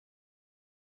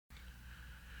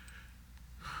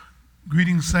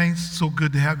Greetings, saints. So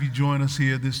good to have you join us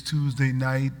here this Tuesday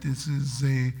night. This is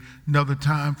another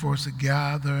time for us to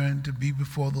gather and to be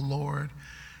before the Lord.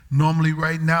 Normally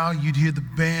right now you'd hear the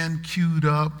band queued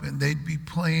up and they'd be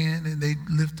playing and they'd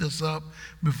lift us up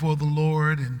before the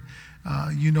Lord. And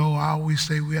I always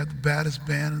say we have the baddest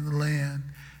band in the land.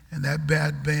 And that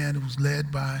bad band was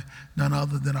led by none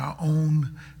other than our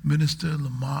own minister,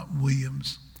 Lamont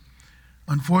Williams.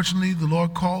 Unfortunately, the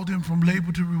Lord called him from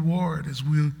labor to reward, as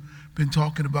we've been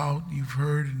talking about. You've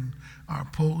heard in our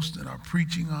post and our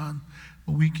preaching on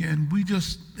the weekend. We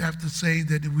just have to say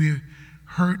that we're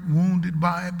hurt, wounded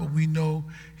by it, but we know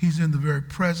he's in the very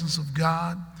presence of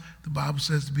God. The Bible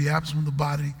says to be absent from the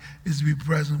body is to be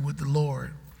present with the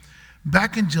Lord.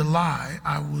 Back in July,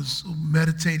 I was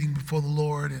meditating before the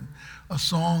Lord, and a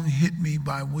song hit me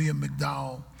by William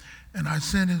McDowell. And I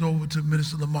sent it over to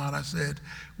Minister Lamont. I said,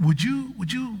 would you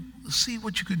see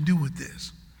what you can do with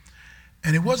this?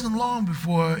 And it wasn't long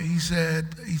before he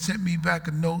sent me back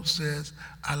a note, says,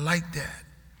 I like that.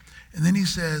 And then he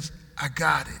says, I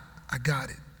got it.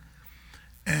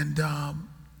 And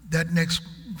that next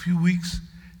few weeks,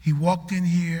 he walked in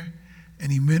here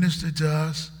and he ministered to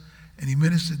us, and he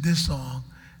ministered this song,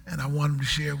 and I want him to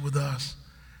share with us.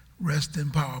 Rest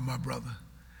in power, my brother.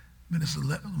 Minister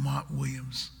Lamont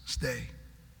Williams, stay.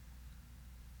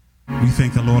 We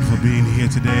thank the Lord for being here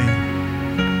today,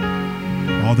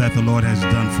 all that the Lord has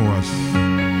done for us.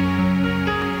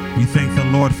 We thank the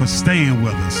Lord for staying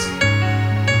with us.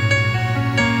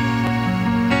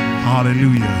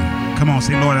 Hallelujah. Come on,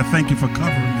 say, Lord, I thank you for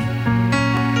covering me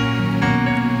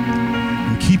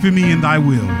and keeping me in thy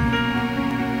will.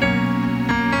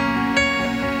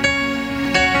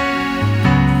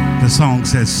 The song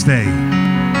says, stay.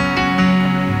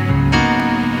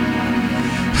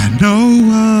 I know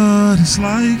what it's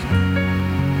like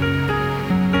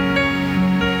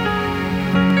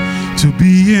to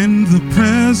be in the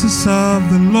presence of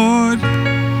the Lord,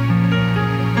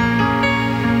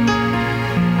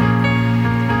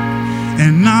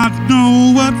 and not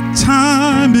know what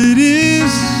time it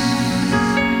is,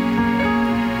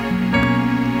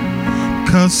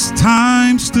 'cause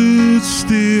time stood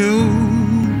still.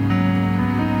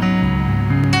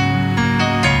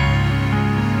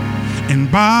 And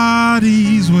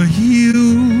bodies were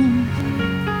healed,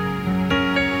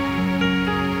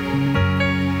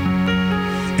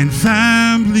 and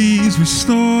families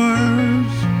restored,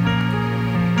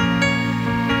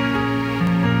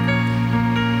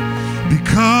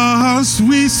 because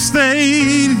we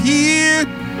stayed here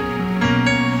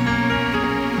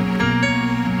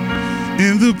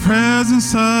in the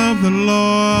presence of the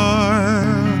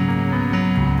Lord.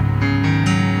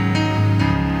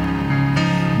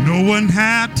 No one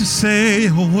had to say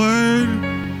a word,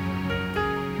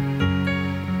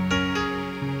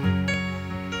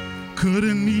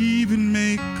 couldn't even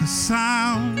make a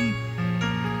sound,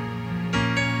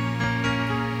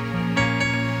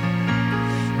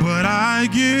 but I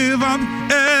give up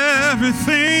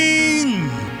everything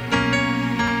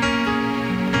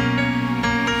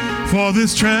for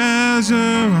this treasure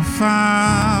I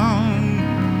found.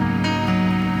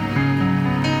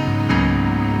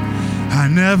 I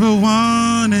never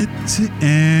want it to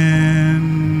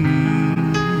end.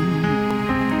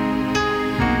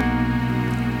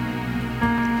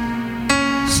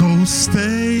 So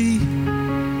stay.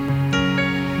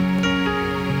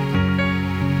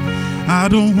 I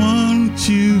don't want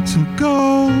you to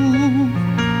go,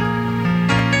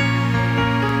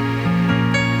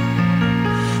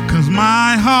 'cause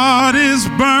my heart is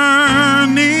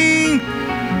burning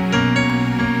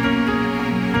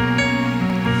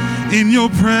in your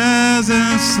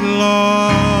presence,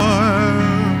 Lord.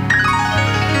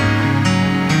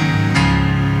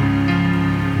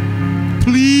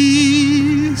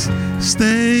 Please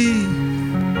stay.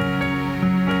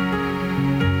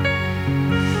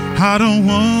 I don't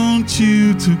want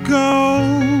you to go,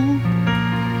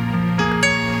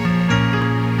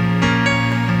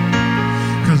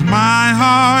 'cause my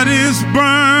heart is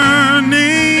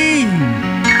burning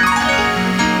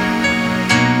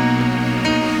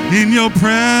in your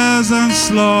presence,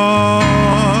 Lord.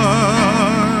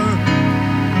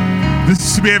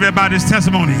 This should be everybody's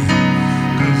testimony,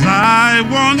 'cause I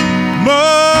want more.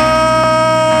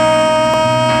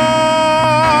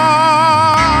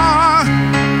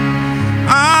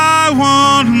 I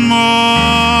want more.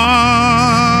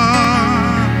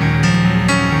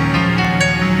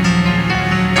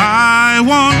 I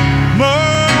want more.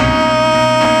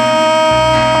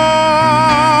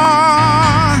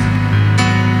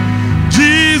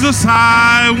 Jesus,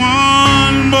 I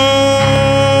want more.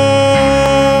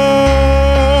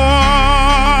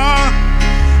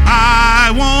 I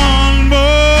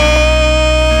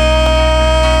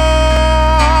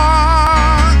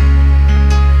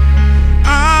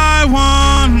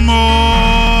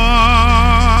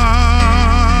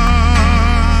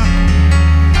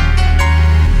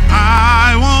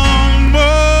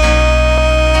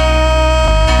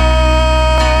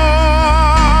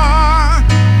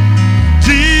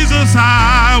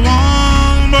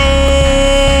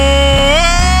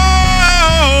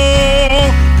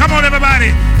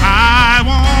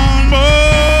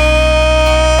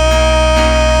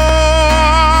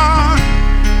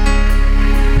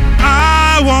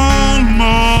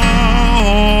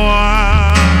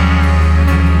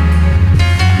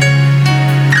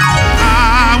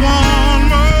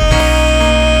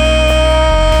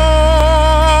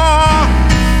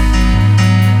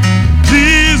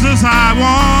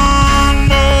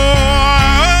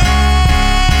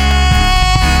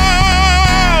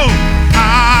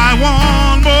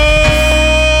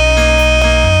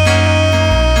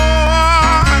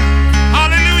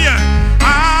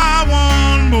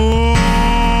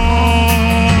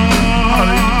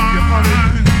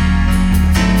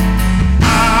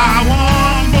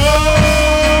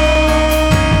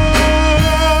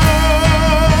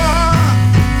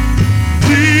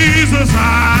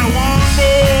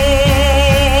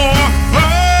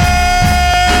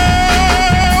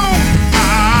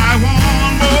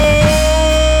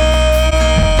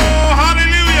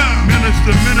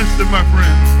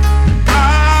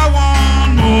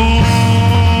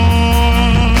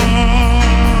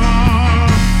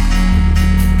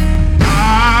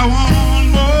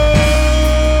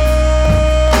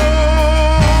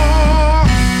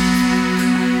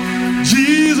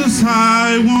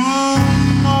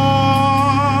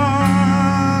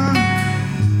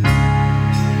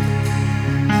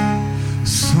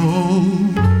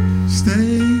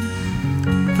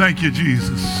Thank you,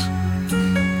 Jesus.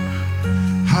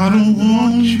 I don't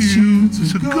want you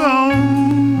to go.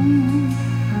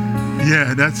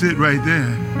 Yeah, that's it right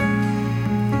there.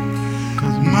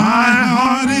 'Cause my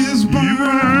heart is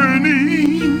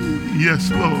burning.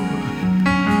 Yes, Lord.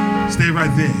 Stay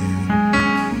right there.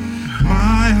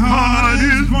 My heart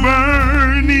is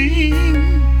burning.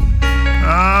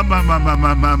 Ah, my. My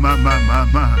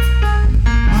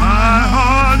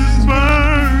heart is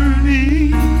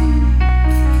burning.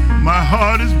 My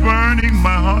heart is burning.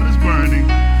 My heart is burning.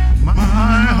 My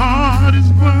heart is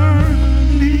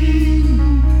burning.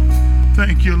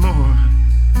 Thank you, Lord.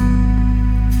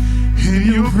 In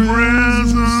your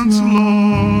presence,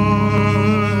 Lord.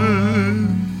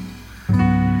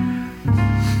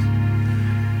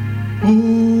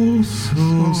 Oh,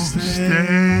 so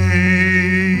stay.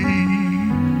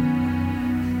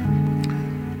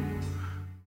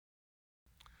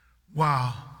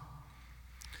 Wow.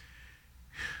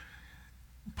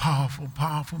 Powerful,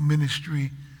 powerful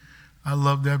ministry. I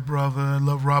love that brother. I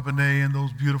love Robinette and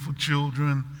those beautiful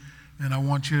children. And I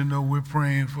want you to know we're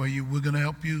praying for you. We're going to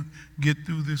help you get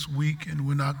through this week, and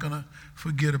we're not going to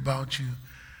forget about you.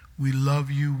 We love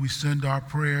you. We send our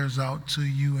prayers out to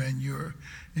you and your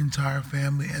entire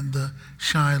family and the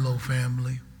Shiloh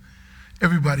family.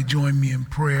 Everybody join me in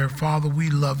prayer. Father,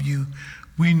 we love you.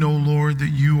 We know, Lord,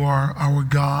 that you are our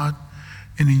God,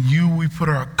 and in you we put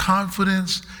our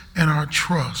confidence and our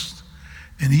trust.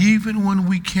 And even when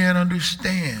we can't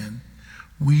understand,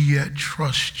 we yet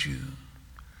trust you.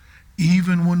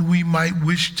 Even when we might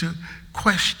wish to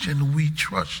question, we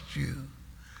trust you.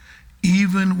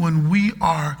 Even when we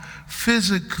are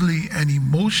physically and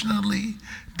emotionally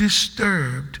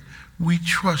disturbed, we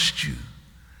trust you.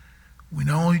 We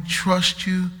not only trust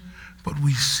you, but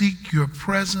we seek your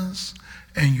presence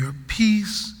and your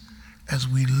peace as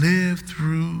we live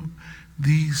through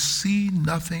these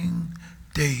see-nothing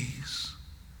days,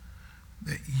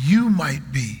 that you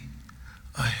might be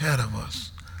ahead of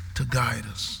us to guide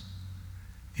us.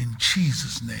 In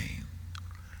Jesus' name,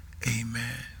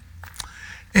 amen.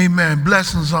 Amen.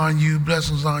 Blessings on you.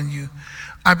 Blessings on you.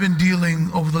 I've been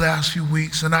dealing over the last few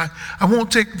weeks, and I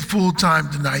won't take the full time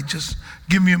tonight. Just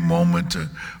give me a moment to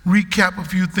recap a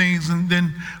few things and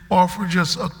then offer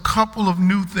just a couple of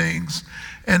new things.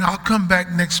 And I'll come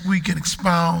back next week and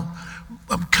expound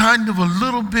kind of a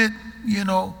little bit,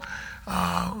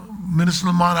 Minister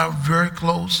Lamont and I are very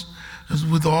close as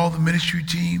with all the ministry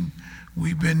team.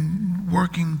 We've been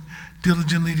working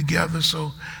diligently together,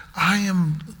 so I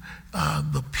am,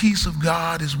 the peace of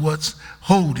God is what's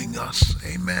holding us,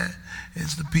 amen.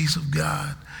 It's the peace of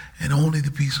God and only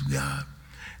the peace of God.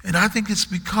 And I think it's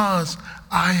because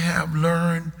I have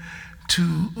learned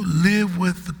to live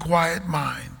with the quiet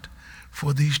mind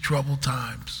for these troubled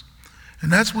times.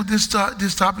 And that's what this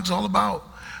topic's all about,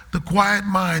 the quiet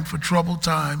mind for troubled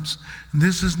times. And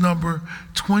this is number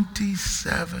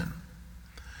 27.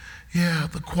 Yeah,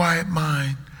 the quiet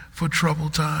mind for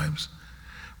troubled times.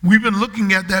 We've been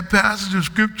looking at that passage of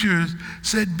scripture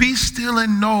said, be still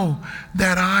and know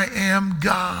that I am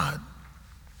God.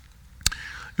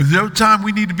 If there's a time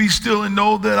we need to be still and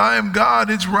know that I am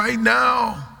God, it's right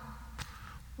now.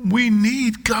 We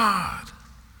need God,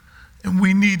 and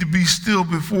we need to be still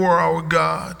before our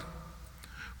God.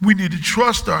 We need to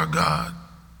trust our God.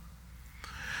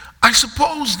 I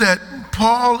suppose that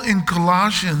Paul in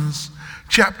Colossians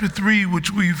chapter 3,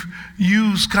 which we've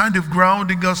used kind of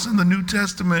grounding us in the New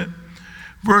Testament,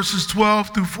 verses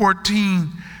 12 through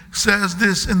 14, says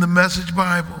this in the Message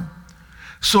Bible.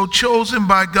 So chosen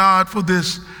by God for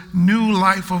this new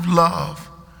life of love,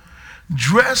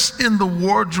 dress in the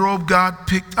wardrobe God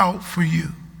picked out for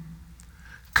you: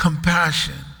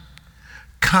 compassion,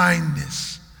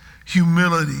 kindness,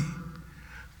 humility,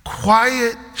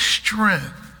 quiet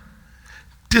strength,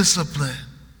 discipline.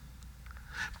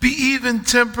 Be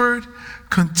even-tempered,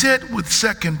 content with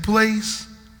second place,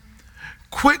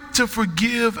 quick to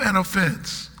forgive an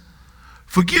offense.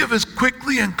 Forgive as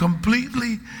quickly and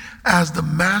completely as the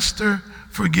Master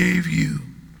forgave you.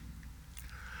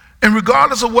 And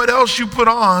regardless of what else you put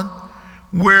on,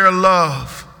 wear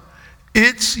love.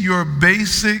 It's your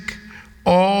basic,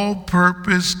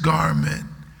 all-purpose garment.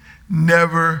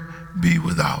 Never be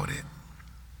without it.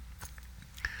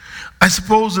 I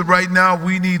suppose that right now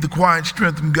we need the quiet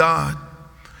strength from God.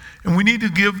 And we need to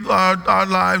give our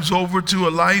lives over to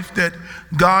a life that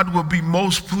God will be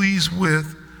most pleased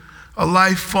with, a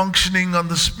life functioning on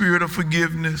the spirit of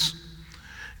forgiveness.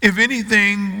 If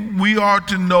anything, we are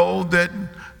to know that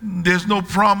there's no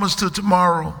promise to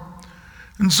tomorrow.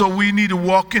 And so we need to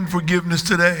walk in forgiveness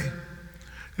today.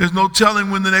 There's no telling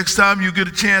when the next time you get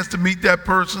a chance to meet that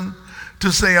person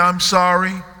to say, I'm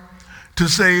sorry. to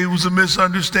say it was a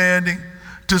misunderstanding,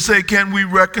 to say, can we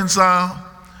reconcile?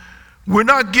 We're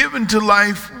not given to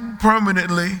life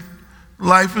permanently.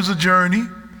 Life is a journey.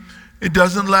 It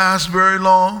doesn't last very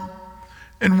long.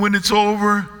 And when it's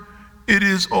over, it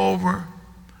is over.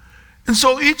 And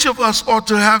so each of us ought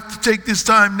to have to take this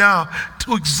time now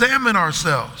to examine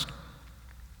ourselves.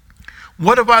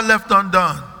 What have I left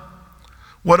undone?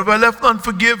 What have I left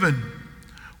unforgiven?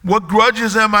 What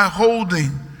grudges am I holding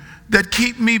that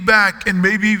keep me back and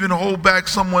maybe even hold back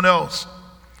someone else?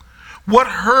 What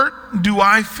hurt do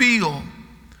I feel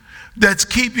that's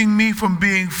keeping me from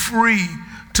being free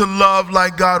to love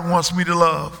like God wants me to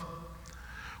love?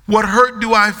 What hurt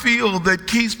do I feel that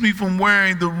keeps me from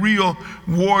wearing the real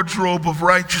wardrobe of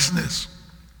righteousness?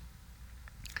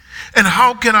 And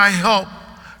how can I help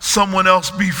someone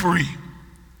else be free?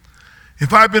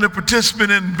 If I've been a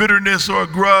participant in bitterness or a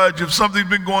grudge, if something's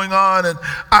been going on and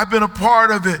I've been a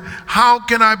part of it, how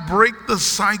can I break the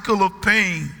cycle of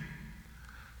pain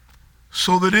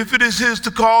so that if it is his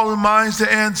to call and mine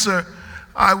to answer,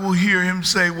 I will hear him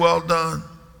say, well done.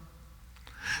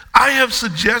 I have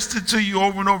suggested to you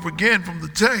over and over again from the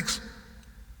text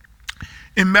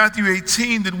in Matthew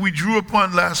 18 that we drew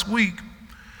upon last week,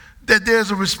 that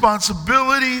there's a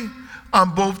responsibility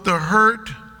on both the hurt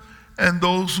and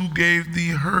those who gave the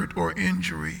hurt or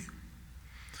injury.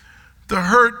 The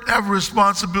hurt have a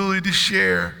responsibility to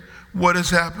share what has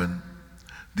happened.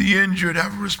 The injured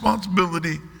have a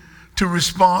responsibility to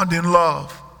respond in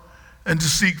love and to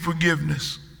seek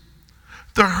forgiveness.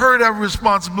 The hurt have a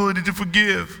responsibility to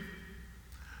forgive.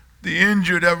 The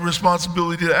injured have a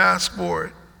responsibility to ask for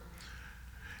it.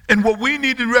 And what we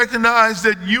need to recognize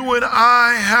that you and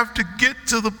I have to get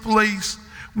to the place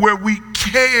where we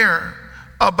care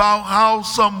about how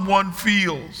someone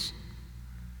feels.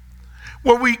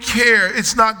 Where we care.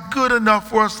 It's not good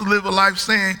enough for us to live a life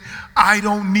saying, I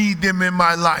don't need them in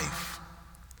my life.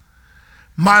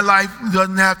 My life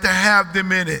doesn't have to have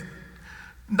them in it.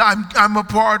 I'm a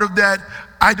part of that.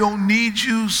 I don't need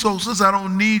you, so since I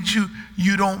don't need you,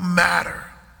 you don't matter.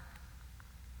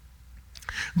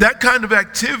 That kind of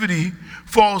activity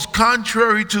falls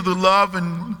contrary to the love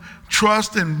and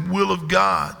trust and will of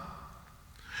God.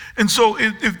 And so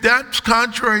if that's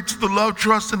contrary to the love,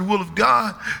 trust, and will of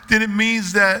God, then it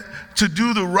means that to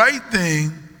do the right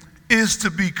thing is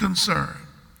to be concerned.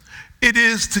 It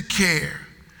is to care.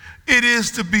 It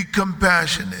is to be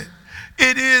compassionate.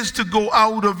 It is to go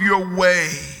out of your way.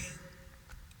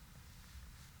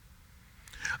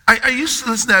 I used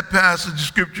to listen to that passage of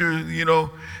scripture,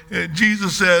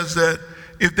 Jesus says that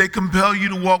if they compel you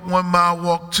to walk 1 mile,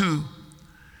 walk 2. And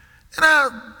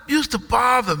that used to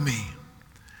bother me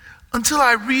until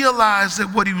I realized that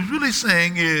what he was really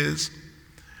saying is,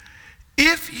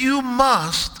 if you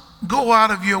must go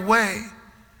out of your way,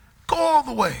 go all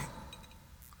the way.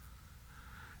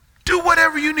 Do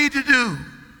whatever you need to do.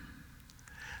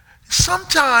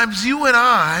 Sometimes you and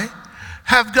I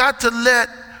have got to let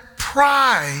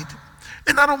pride,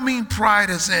 and I don't mean pride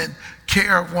as in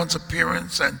care of one's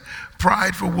appearance and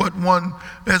pride for what one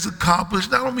has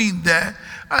accomplished. I don't mean that.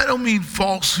 I don't mean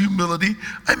false humility.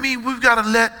 I mean we've got to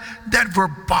let that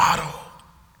bravado,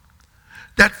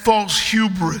 that false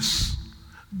hubris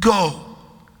go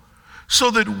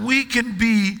so that we can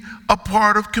be a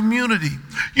part of community.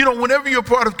 Whenever you're a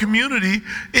part of community,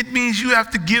 it means you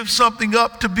have to give something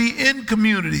up to be in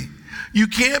community. You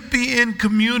can't be in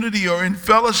community or in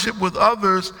fellowship with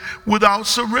others without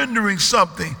surrendering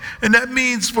something. And that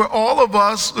means for all of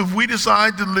us, if we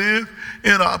decide to live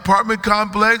in an apartment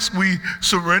complex, we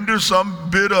surrender some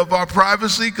bit of our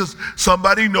privacy because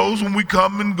somebody knows when we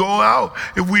come and go out.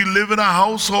 If we live in a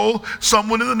household,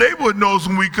 someone in the neighborhood knows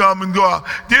when we come and go out.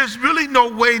 There's really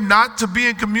no way not to be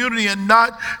in community and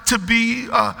not to be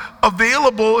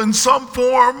available in some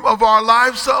form of our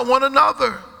lives to one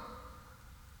another.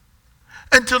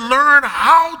 And to learn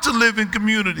how to live in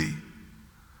community,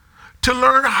 to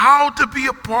learn how to be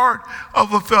a part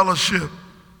of a fellowship,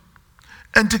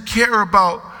 and to care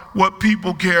about what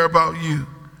people care about you.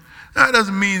 That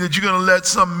doesn't mean that you're going to let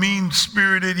some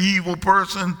mean-spirited, evil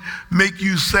person make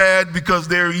you sad because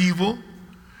they're evil.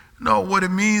 No, what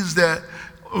it means that,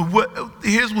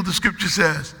 here's what the scripture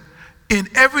says. In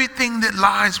everything that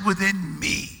lies within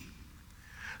me,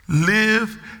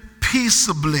 live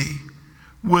peaceably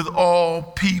with all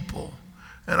people.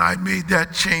 And I made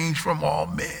that change from all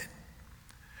men.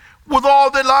 With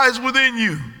all that lies within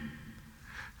you,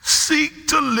 seek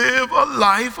to live a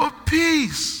life of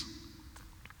peace.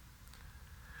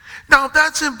 Now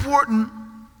that's important.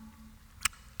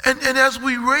 And as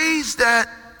we raise that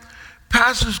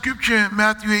passage of scripture in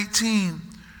Matthew 18,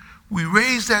 we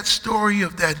raise that story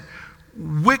of that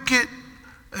wicked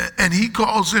And he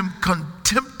calls him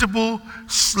contemptible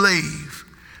slave.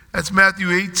 That's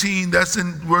Matthew 18. That's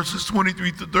in verses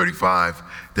 23 to 35.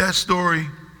 That story.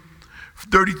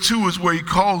 32 is where he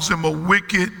calls him a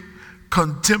wicked,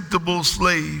 contemptible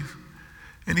slave.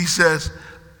 And he says,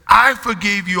 I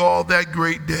forgave you all that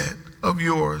great debt of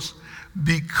yours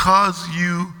because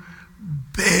you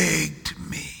begged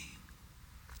me.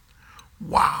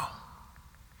 Wow.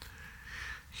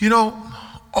 You know,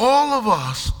 all of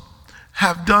us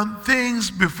have done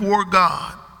things before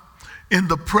God, in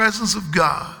the presence of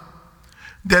God,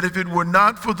 that if it were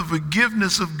not for the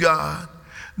forgiveness of God,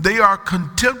 they are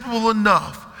contemptible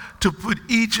enough to put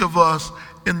each of us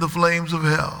in the flames of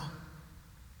hell.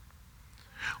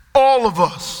 All of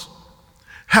us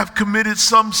have committed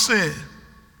some sin.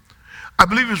 I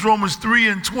believe it's Romans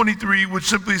 3:23, which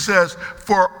simply says,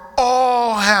 for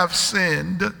all have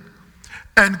sinned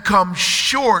and come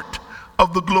short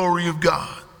of the glory of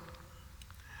God.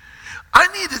 I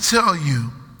need to tell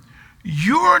you,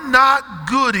 you're not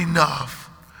good enough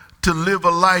to live a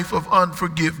life of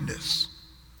unforgiveness.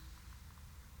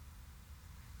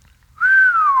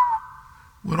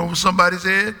 Went over somebody's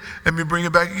head. Let me bring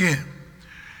it back again.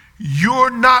 You're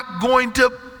not going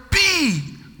to be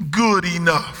good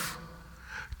enough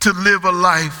to live a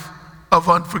life of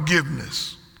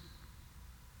unforgiveness.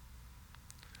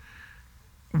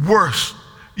 Worse,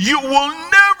 you will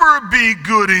never be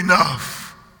good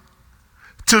enough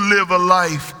to live a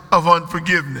life of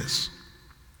unforgiveness,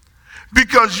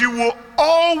 because you will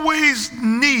always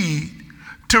need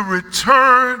to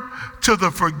return to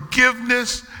the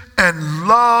forgiveness and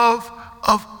love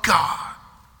of God.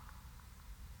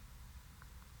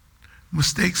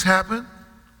 Mistakes happen,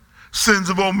 sins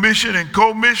of omission and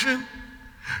commission.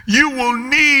 You will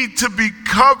need to be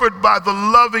covered by the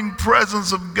loving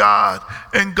presence of God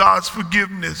and God's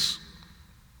forgiveness.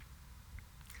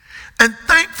 And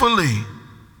thankfully,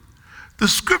 the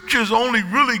scriptures only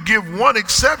really give one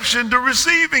exception to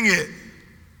receiving it.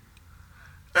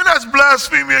 And that's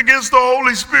blasphemy against the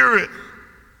Holy Spirit.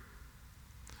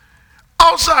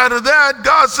 Outside of that,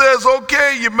 God says,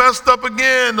 okay, you messed up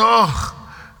again. Oh,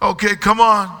 okay, come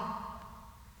on.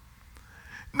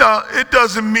 Now, it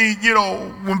doesn't mean, you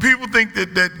know, when people think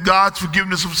that God's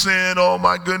forgiveness of sin, oh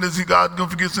my goodness, God's going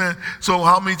to forgive sin. So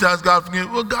how many times God forgives?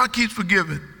 Well, God keeps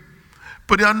forgiving.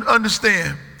 But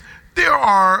understand, there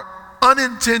are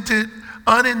unintended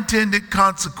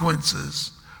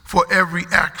consequences for every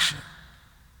action.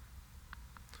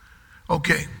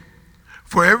 Okay,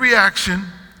 for every action,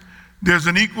 there's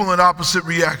an equal and opposite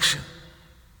reaction.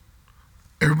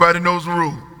 Everybody knows the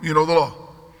rule, you know the law.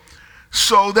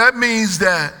 So that means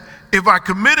that if I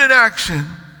commit an action,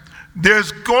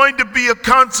 there's going to be a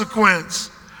consequence.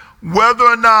 Whether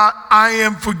or not I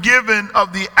am forgiven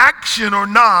of the action or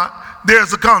not,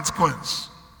 there's a consequence.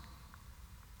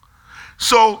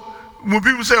 So when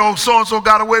people say, oh, so-and-so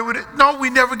got away with it, no, we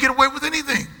never get away with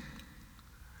anything.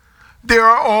 There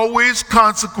are always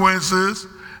consequences,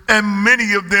 and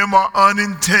many of them are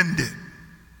unintended.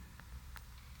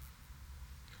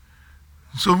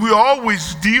 So we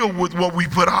always deal with what we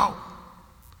put out.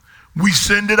 We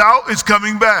send it out, it's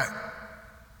coming back.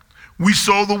 We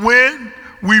sow the wind,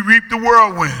 we reap the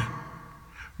whirlwind.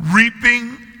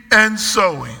 Reaping and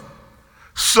sowing.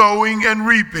 Sowing and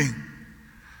reaping.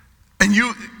 And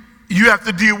you have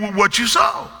to deal with what you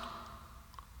sow.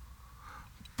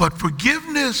 But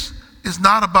forgiveness is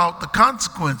not about the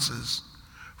consequences.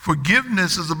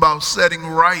 Forgiveness is about setting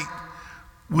right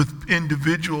with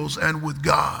individuals and with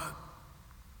God.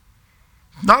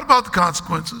 Not about the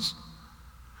consequences.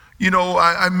 You know,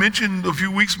 I mentioned a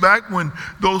few weeks back when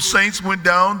those saints went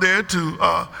down there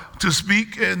to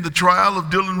speak in the trial of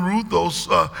Dylan Ruth, those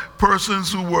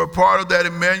persons who were a part of that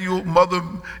Mother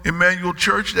Emanuel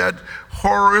Church, that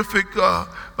horrific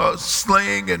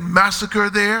slaying and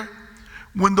massacre there.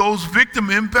 When those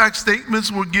victim impact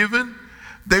statements were given,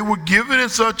 they were given in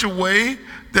such a way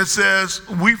that says,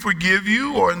 we forgive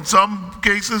you, or in some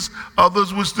cases,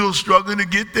 others were still struggling to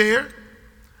get there.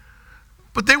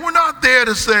 But they were not there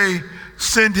to say,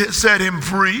 set him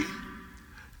free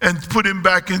and put him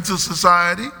back into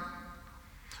society.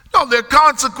 No, there are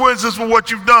consequences for what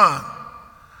you've done.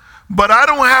 But I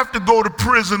don't have to go to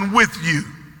prison with you.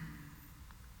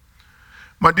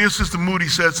 My dear Sister Moody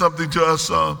said something to us.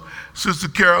 Sister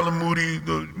Carolyn Moody,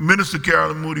 the Minister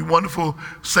Carolyn Moody, wonderful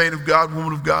saint of God,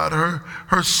 woman of God.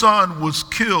 Her son was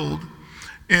killed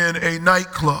in a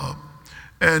nightclub.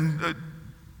 And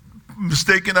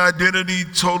mistaken identity,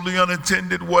 totally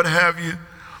unintended, what have you.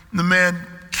 The man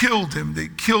killed him. They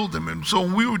killed him. And so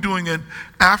when we were doing an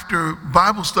after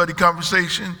Bible study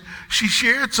conversation, she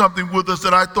shared something with us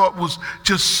that I thought was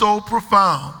just so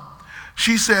profound.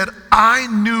 She said, I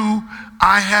knew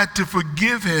I had to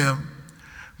forgive him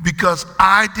because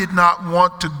I did not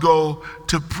want to go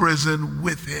to prison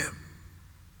with him.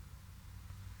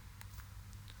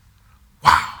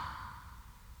 Wow.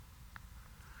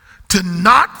 To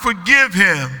not forgive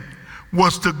him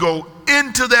was to go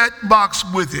into that box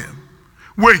with him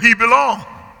where he belonged,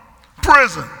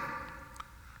 prison.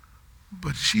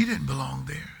 But she didn't belong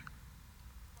there.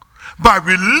 By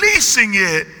releasing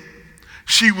it,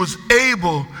 she was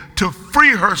able to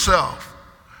free herself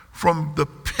from the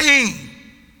pain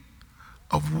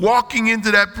of walking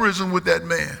into that prison with that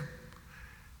man,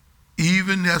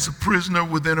 even as a prisoner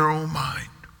within her own mind.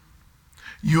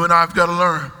 You and I have got to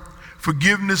learn.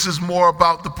 Forgiveness is more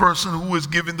about the person who is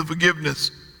giving the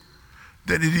forgiveness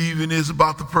than it even is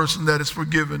about the person that is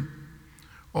forgiven,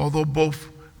 although both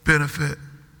benefit.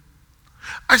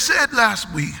 I said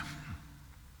last week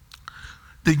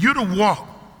that you're to walk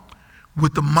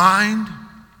with the mind,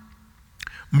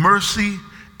 mercy,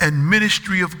 and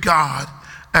ministry of God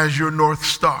as your North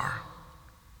Star.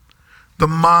 The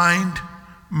mind,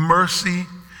 mercy,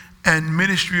 and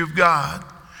ministry of God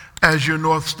as your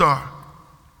North Star.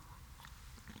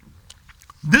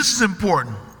 This is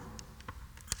important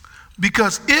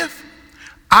because if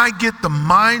I get the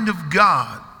mind of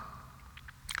God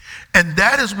and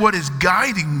that is what is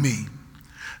guiding me,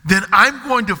 then I'm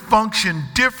going to function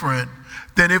different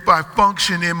than if I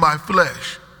function in my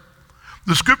flesh.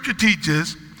 The scripture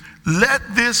teaches, let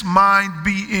this mind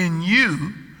be in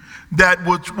you that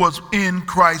which was in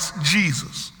Christ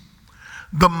Jesus.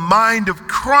 The mind of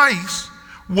Christ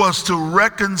was to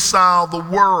reconcile the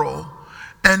world.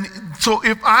 And so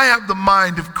if I have the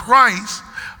mind of Christ,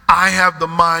 I have the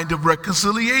mind of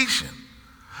reconciliation.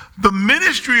 The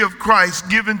ministry of Christ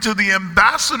given to the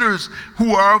ambassadors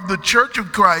who are of the church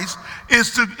of Christ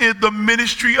is the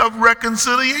ministry of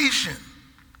reconciliation.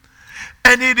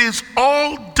 And it is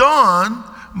all done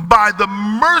by the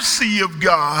mercy of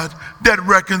God that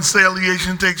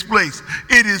reconciliation takes place.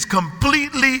 It is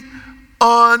completely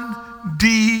undeserved.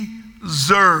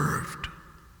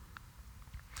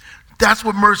 That's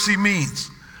what mercy means.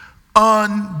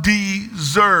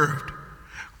 Undeserved.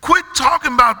 Quit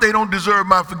talking about they don't deserve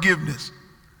my forgiveness.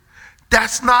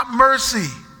 That's not mercy.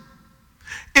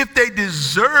 If they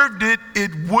deserved it,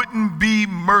 it wouldn't be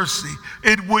mercy.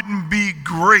 It wouldn't be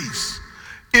grace.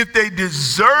 If they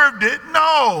deserved it,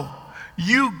 no.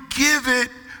 You give it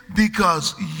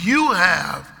because you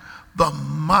have the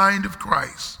mind of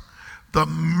Christ, the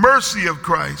mercy of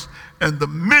Christ, and the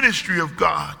ministry of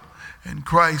God, and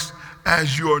Christ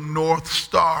as your North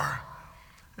Star.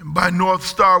 And by North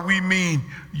Star, we mean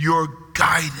your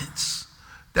guidance.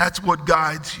 That's what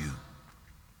guides you.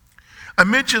 I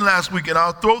mentioned last week, and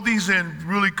I'll throw these in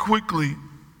really quickly.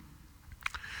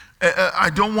 I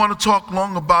don't want to talk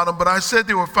long about them, but I said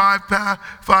there were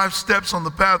five steps on the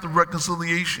path of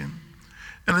reconciliation.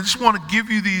 And I just want to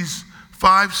give you these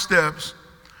 5 steps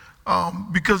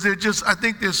because I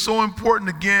think they're so important.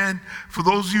 Again, for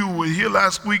those of you who were here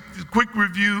last week, quick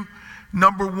review.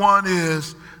 Number 1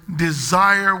 is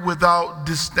desire without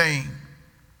disdain.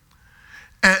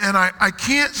 And I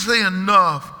can't say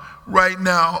enough right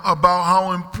now about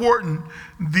how important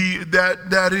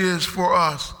that is for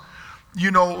us. You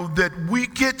know, that we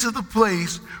get to the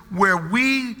place where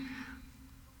we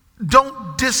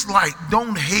don't dislike,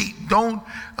 don't hate,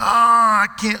 I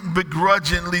can't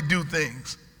begrudgingly do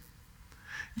things.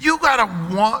 You gotta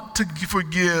want to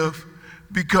forgive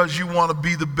because you want to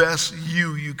be the best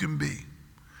you can be.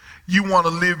 You want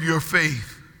to live your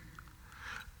faith.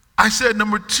 I said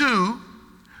number 2,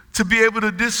 to be able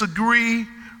to disagree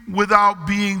without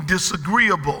being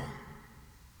disagreeable.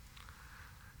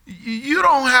 You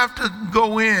don't have to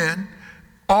go in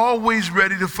always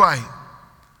ready to fight.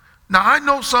 Now, I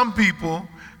know some people,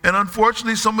 and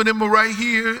unfortunately some of them are right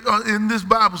here in this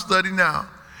Bible study now.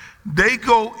 They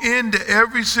go into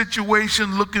every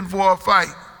situation looking for a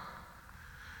fight.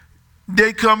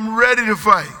 They come ready to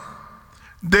fight.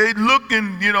 They're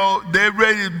looking, they're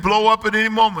ready to blow up at any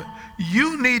moment.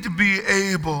 You need to be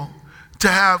able to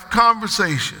have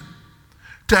conversation,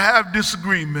 to have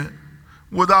disagreement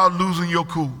without losing your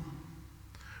cool,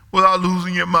 without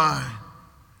losing your mind.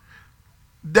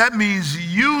 That means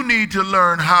you need to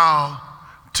learn how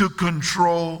to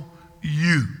control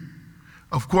you.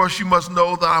 Of course, you must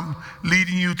know that I'm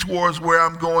leading you towards where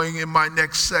I'm going in my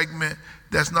next segment.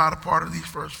 That's not a part of these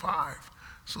first 5.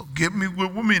 So get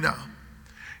with me now.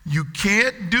 You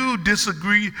can't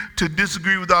disagree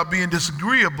without being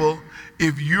disagreeable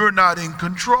if you're not in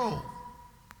control.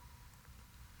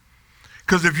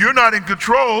 Because if you're not in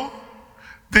control,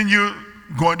 then you're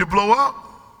going to blow up.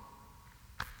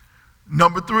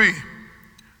 Number 3,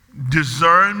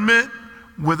 discernment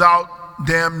without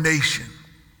damnation.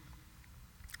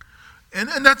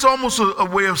 And that's almost a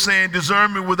way of saying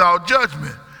discernment without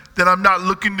judgment. That I'm not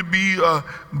looking to be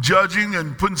judging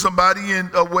and putting somebody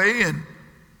in a way and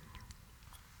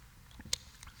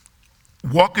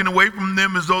walking away from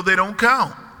them as though they don't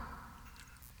count.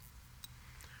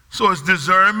 So it's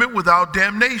discernment without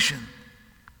damnation.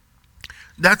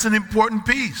 That's an important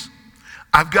piece.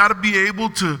 I've got to be able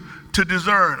to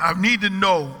discern. I need to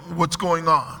know what's going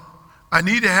on. I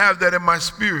need to have that in my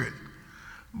spirit.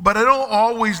 But I don't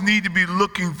always need to be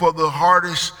looking for the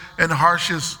hardest and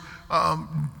harshest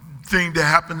thing to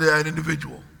happen to that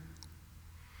individual.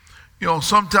 You know,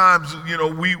 sometimes, you know,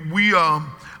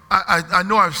 I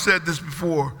know I've said this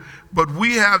before, but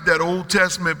we have that Old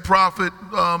Testament prophet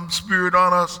spirit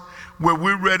on us where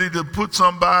we're ready to put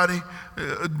somebody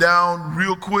down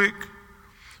real quick.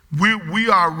 We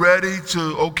are ready to,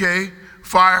 okay,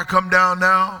 fire come down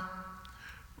now,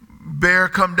 bear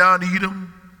come down, eat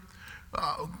them.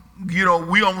 You know,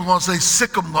 we almost want to say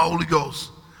sick them, the Holy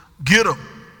Ghost. Get them.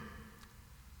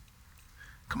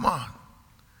 Come on.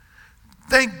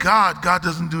 Thank God God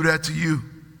doesn't do that to you.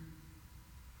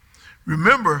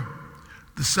 Remember,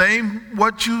 the same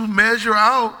what you measure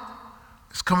out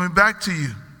is coming back to you.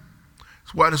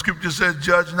 That's why the scripture says,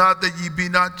 judge not that ye be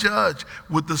not judged.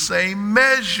 With the same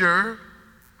measure,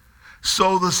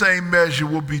 so the same measure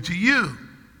will be to you.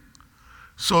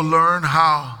 So learn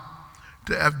how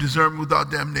to have discernment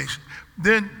without damnation.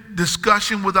 Then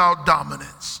discussion without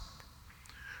dominance.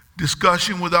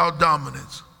 Discussion without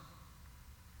dominance.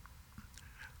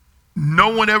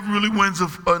 No one ever really wins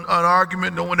an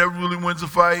argument. No one ever really wins a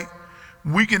fight.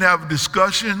 We can have a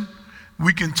discussion.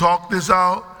 We can talk this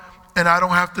out, and I don't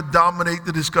have to dominate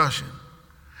the discussion.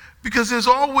 Because there's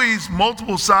always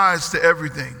multiple sides to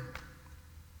everything.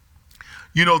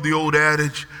 You know the old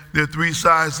adage, there are 3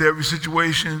 sides to every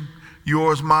situation,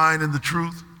 yours, mine, and the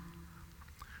truth.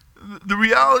 The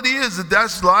reality is that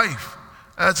that's life.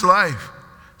 That's life.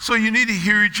 So you need to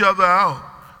hear each other out.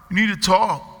 You need to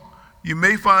talk. You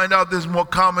may find out there's more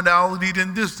commonality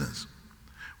than distance,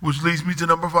 which leads me to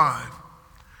number 5.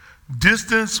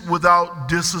 Distance without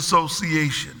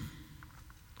disassociation.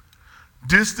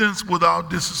 Distance without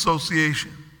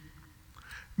disassociation.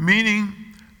 Meaning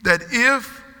that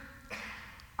if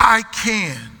I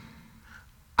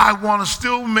want to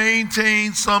still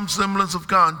maintain some semblance of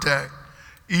contact,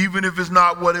 even if it's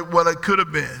not what it could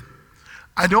have been.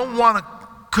 I don't want to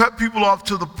cut people off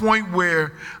to the point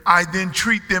where I then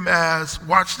treat them as,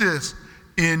 watch this,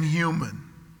 inhuman.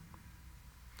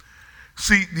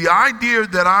 See, the idea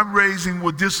that I'm raising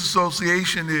with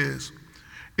disassociation is,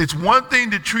 it's one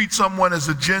thing to treat someone as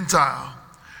a Gentile.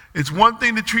 It's one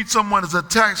thing to treat someone as a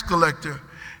tax collector.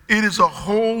 It is a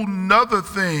whole nother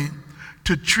thing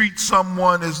to treat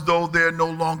someone as though they're no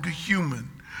longer human,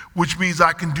 which means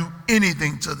I can do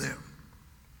anything to them.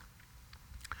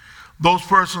 Those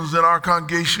persons in our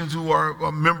congregations who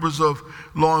are members of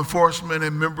law enforcement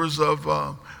and members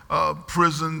of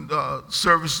prison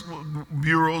service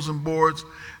bureaus and boards,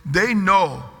 they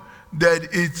know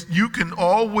that you can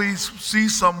always see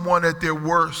someone at their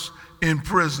worst in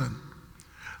prison.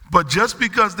 But just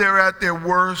because they're at their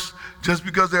worst, just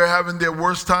because they're having their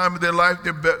worst time of their life,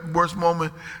 their worst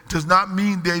moment, does not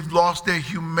mean they've lost their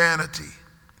humanity.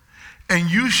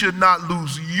 And you should not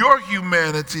lose your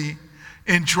humanity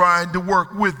in trying to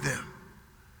work with them.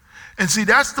 And see,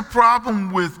 that's the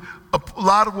problem with a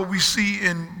lot of what we see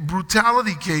in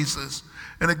brutality cases.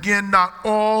 And again, not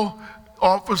all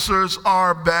officers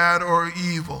are bad or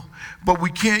evil, but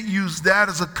we can't use that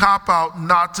as a cop-out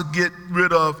not to get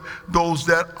rid of those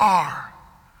that are,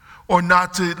 or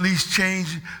not to at least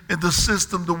change the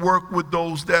system to work with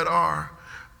those that are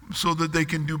so that they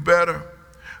can do better.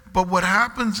 But what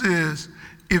happens is,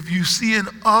 if you see an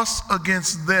us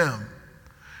against them,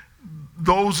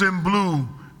 those in blue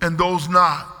and those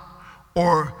not,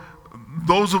 or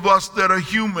those of us that are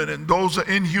human and those are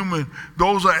inhuman,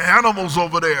 those are animals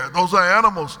over there, those are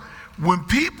animals. When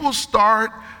people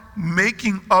start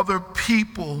making other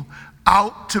people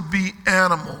out to be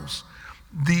animals,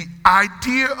 the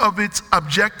idea of its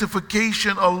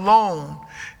objectification alone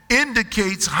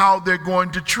indicates how they're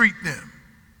going to treat them.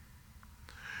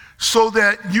 So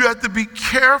that you have to be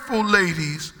careful,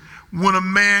 ladies, when a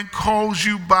man calls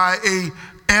you by an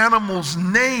animal's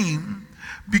name,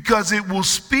 because it will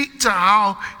speak to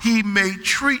how he may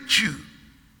treat you.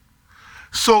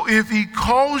 So if he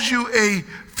calls you a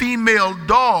female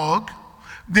dog,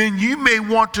 then you may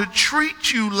want to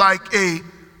treat you like a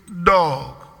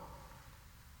dog.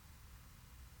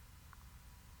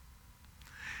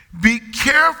 Be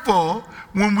careful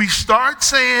when we start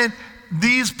saying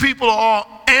these people are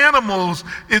all animals.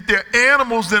 If they're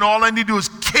animals, then all I need to do is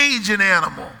cage an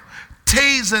animal,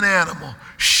 tase an animal,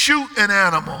 shoot an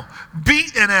animal,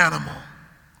 beat an animal.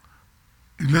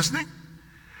 You listening?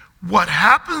 What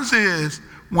happens is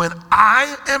when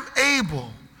I am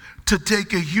able to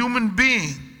take a human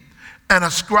being and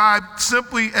ascribe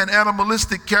simply an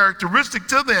animalistic characteristic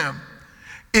to them,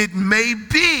 it may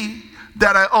be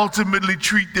that I ultimately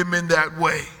treat them in that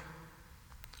way.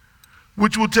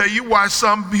 Which will tell you why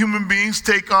some human beings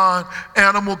take on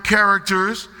animal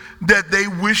characters that they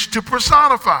wish to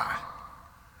personify.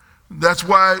 That's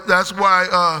why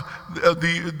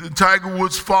the Tiger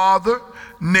Woods' father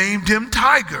named him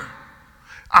Tiger.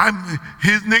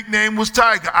 His nickname was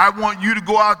Tiger. I want you to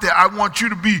go out there. I want you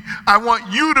to be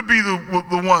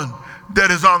the one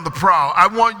that is on the prowl. I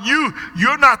want you.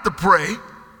 You're not the prey.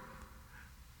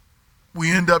 We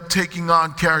end up taking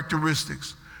on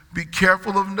characteristics. Be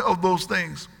careful of those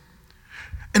things.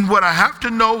 And what I have to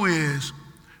know is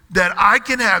that I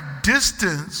can have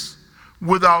distance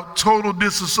without total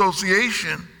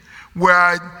disassociation,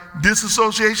 where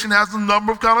disassociation has a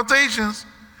number of connotations.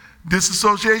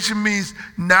 Disassociation means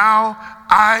now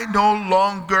I no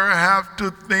longer have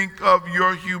to think of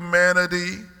your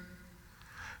humanity,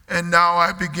 and now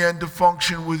I begin to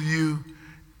function with you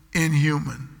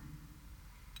inhuman.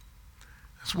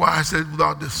 That's why I said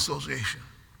without disassociation.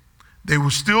 They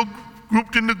were still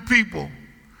grouped into people,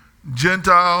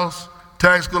 Gentiles,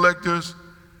 tax collectors,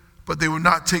 but they were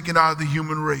not taken out of the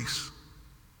human race.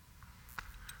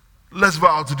 Let's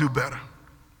vow to do better.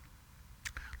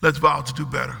 Let's vow to do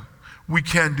better. We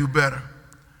can do better.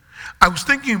 I was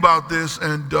thinking about this,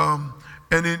 and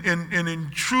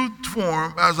in truth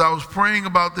form, as I was praying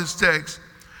about this text,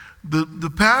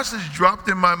 the passage dropped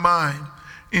in my mind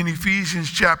in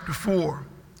Ephesians chapter 4.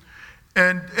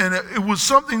 And it was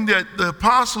something that the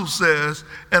apostle says,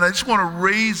 and I just want to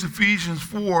raise Ephesians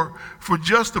 4 for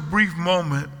just a brief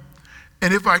moment.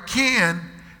 And if I can,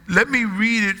 let me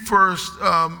read it first,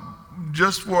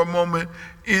 just for a moment,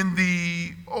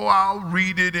 I'll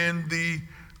read it in the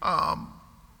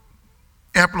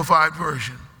Amplified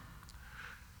Version.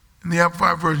 In the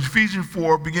Amplified Version, Ephesians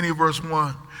 4, beginning of verse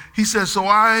 1. He says, "So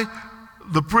I,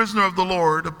 the prisoner of the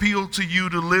Lord, appeal to you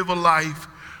to live a life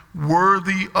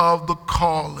worthy of the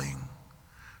calling."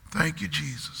 Thank you,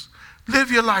 Jesus.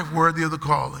 Live your life worthy of the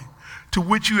calling to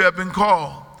which you have been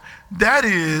called. That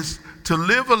is, to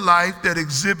live a life that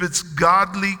exhibits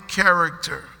godly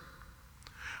character,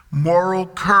 moral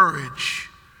courage,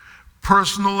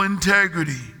 personal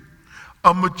integrity,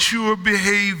 a mature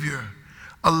behavior,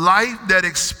 a life that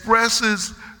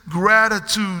expresses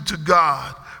gratitude to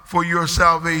God for your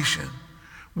salvation,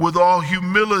 with all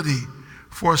humility,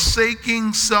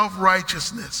 forsaking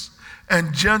self-righteousness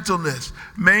and gentleness,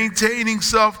 maintaining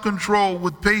self-control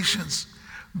with patience,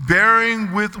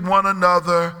 bearing with one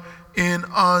another in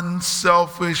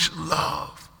unselfish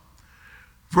love.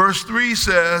 Verse 3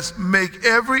 says, "Make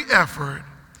every effort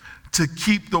to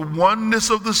keep the oneness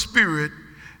of the Spirit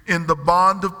in the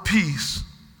bond of peace,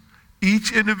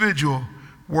 each individual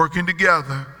working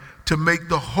together to make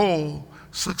the whole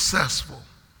successful."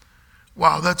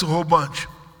 Wow, that's a whole bunch.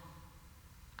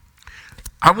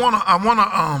 I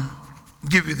wanna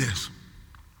give you this.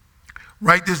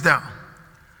 Write this down.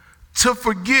 To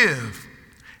forgive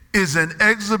is an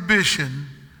exhibition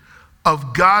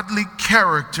of godly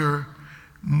character,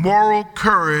 moral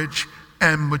courage,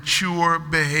 and mature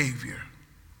behavior.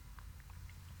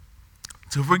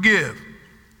 To forgive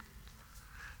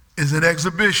is an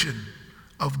exhibition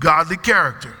of godly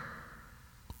character,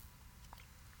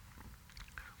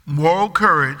 moral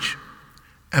courage,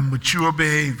 and mature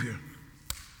behavior.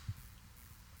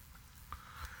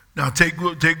 Now take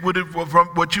with it from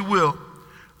what you will.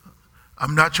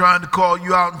 I'm not trying to call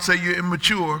you out and say you're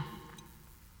immature,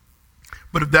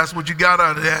 but if that's what you got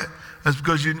out of that, that's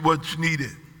because what you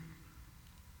needed.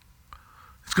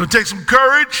 It's going to take some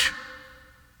courage.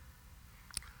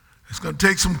 It's going to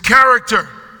take some character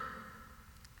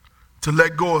to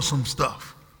let go of some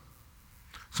stuff.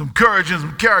 Some courage and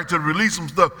some character to release some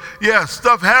stuff. Yeah,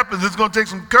 stuff happens. It's going to take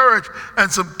some courage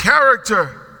and some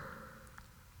character.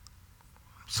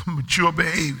 Some mature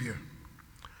behavior.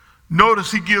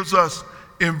 Notice he gives us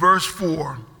in verse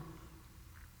 4,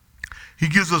 he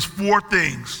gives us 4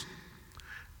 things,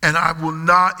 and I will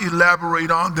not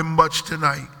elaborate on them much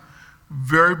tonight.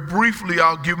 Very briefly,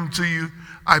 I'll give them to you.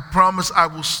 I promise I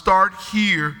will start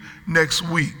here next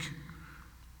week.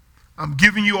 I'm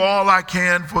giving you all I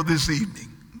can for this evening.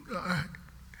 All right.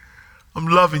 I'm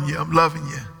loving you. I'm loving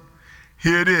you.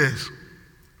 Here it is.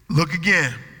 Look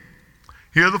again.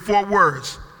 Here are the 4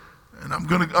 words. And I'm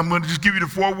gonna just give you the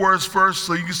 4 words first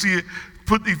so you can see it.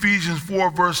 Put Ephesians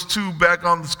 4 verse 2 back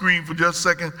on the screen for just a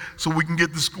second so we can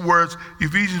get the words.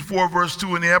 Ephesians 4 verse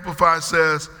 2 in the Amplified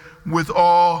says, with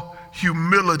all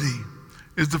humility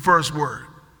is the first word.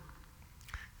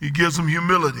 He gives them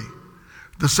humility.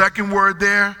 The second word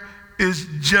there is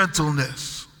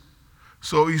gentleness.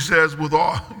 So he says with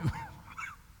all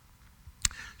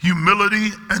humility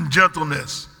and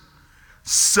gentleness.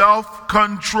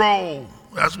 Self-control,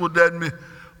 that's what that means.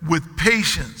 With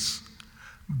patience,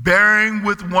 bearing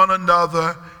with one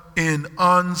another in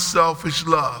unselfish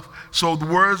love. So the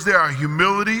words there are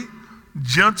humility,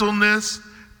 gentleness,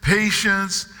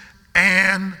 patience,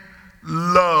 and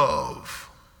love.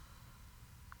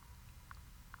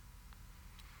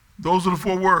 Those are the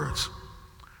 4 words.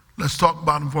 Let's talk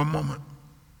about them for a moment.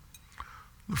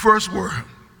 The first word,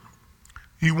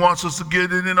 he wants us to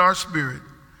get it in our spirit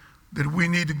that we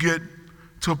need to get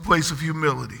to a place of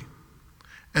humility.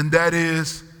 And that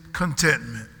is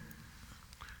contentment.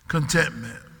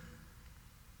 Contentment.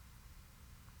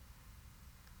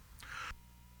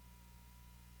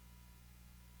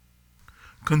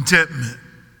 Contentment.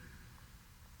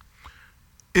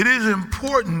 It is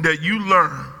important that you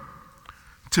learn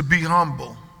to be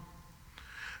humble.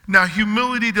 Now,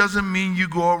 humility doesn't mean you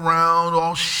go around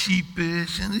all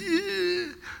sheepish and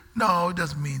no, it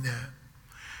doesn't mean that.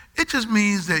 It just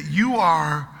means that you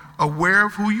are aware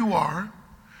of who you are.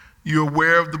 You're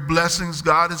aware of the blessings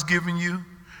God has given you.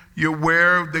 You're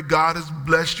aware that God has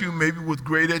blessed you maybe with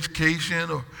great education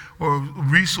or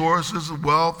resources,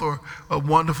 wealth, or a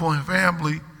wonderful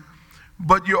family.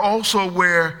 But you're also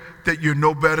aware that you're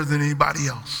no better than anybody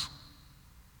else.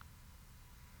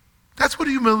 That's what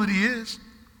humility is.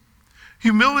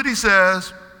 Humility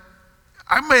says,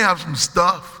 I may have some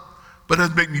stuff, but it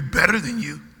doesn't make me better than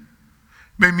you.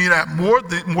 It may mean I have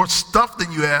more stuff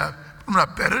than you have, but I'm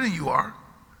not better than you are.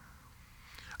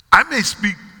 I may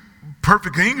speak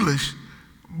perfect English,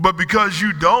 but because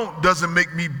you don't doesn't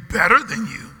make me better than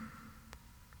you.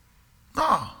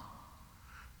 No.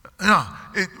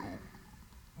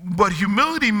 What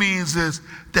humility means is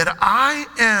that I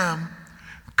am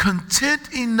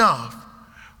content enough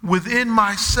within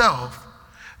myself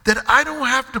that I don't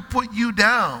have to put you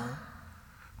down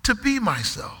to be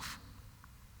myself.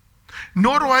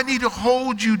 Nor do I need to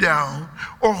hold you down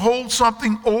or hold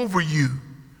something over you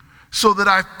so that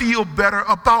I feel better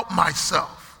about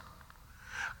myself.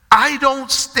 I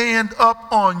don't stand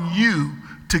up on you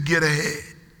to get ahead.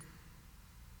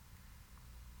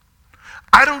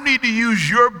 I don't need to use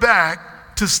your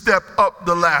back to step up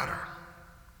the ladder.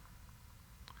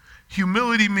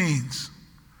 Humility means,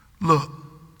 look,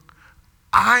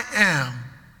 I am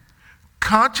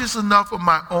conscious enough of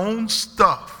my own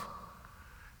stuff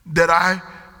that I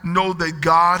know that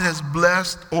God has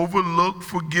blessed, overlooked,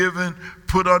 forgiven,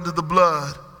 put under the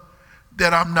blood,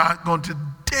 that I'm not going to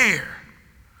dare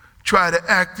try to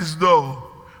act as though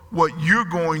what you're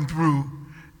going through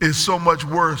is so much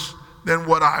worse than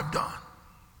what I've done.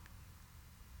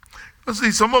 But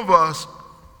see, some of us,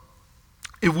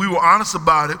 if we were honest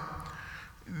about it,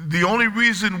 the only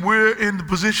reason we're in the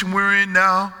position we're in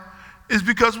now is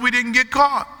because we didn't get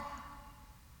caught.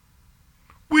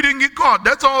 We didn't get caught.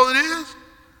 That's all it is.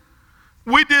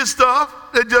 We did stuff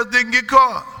that just didn't get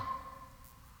caught.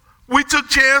 We took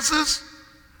chances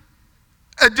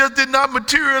and just did not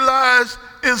materialize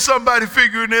in somebody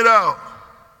figuring it out.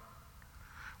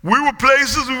 We were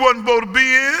places we wasn't supposed to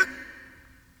be in.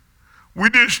 We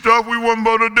did stuff we wasn't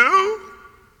supposed to do.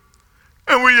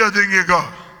 And we just didn't get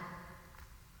caught.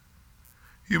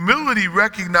 Humility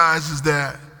recognizes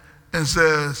that and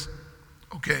says,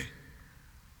 okay,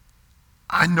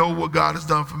 I know what God has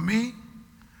done for me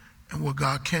and what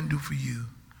God can do for you.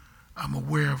 I'm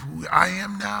aware of who I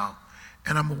am now,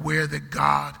 and I'm aware that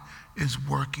God is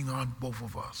working on both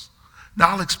of us. Now,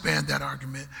 I'll expand that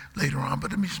argument later on,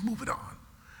 but let me just move it on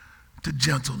to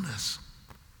gentleness.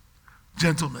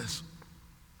 Gentleness.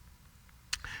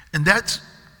 And that's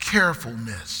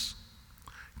carefulness.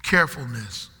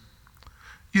 Carefulness.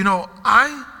 You know,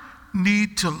 I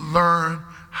need to learn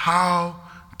how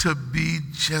to be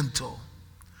gentle.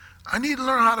 I need to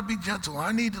learn how to be gentle.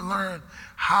 I need to learn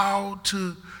how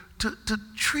to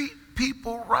treat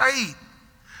people right.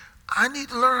 I need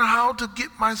to learn how to get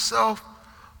myself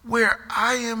where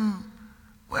I am,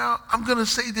 well, I'm going to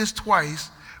say this twice,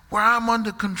 where I'm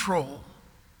under control.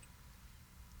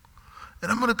 And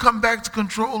I'm going to come back to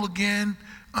control again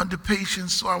under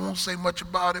patience, so I won't say much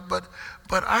about it, but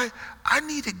I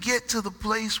need to get to the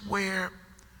place where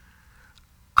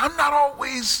I'm not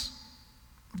always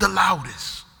the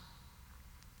loudest.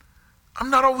 I'm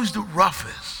not always the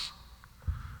roughest.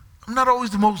 I'm not always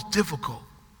the most difficult.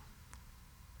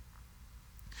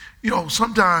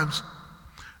 Sometimes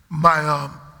I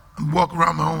walk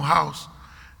around my own house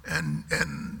and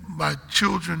my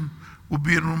children will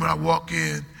be in the room and I walk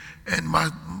in and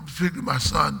particularly my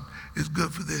son is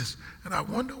good for this. And I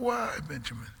wonder why,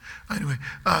 Benjamin. Anyway,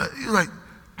 he's like,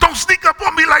 don't sneak up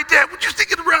on me like that. What you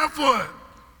sneaking around for?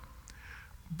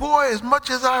 Boy, as much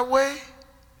as I weigh,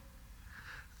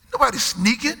 nobody's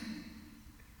sneaking.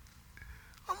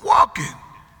 I'm walking.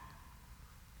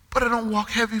 But I don't walk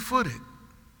heavy-footed.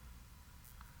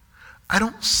 I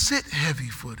don't sit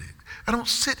heavy-footed. I don't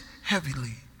sit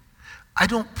heavily. I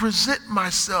don't present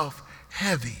myself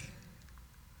heavy.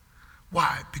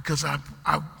 Why? Because I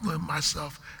live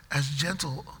myself as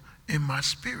gentle in my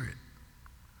spirit.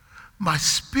 My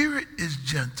spirit is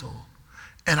gentle,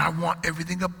 and I want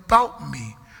everything about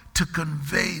me to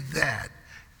convey that,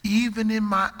 even in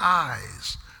my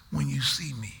eyes when you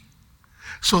see me.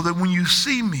 So that when you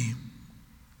see me,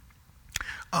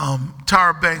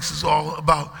 Tyra Banks is all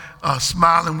about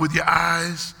smiling with your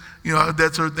eyes.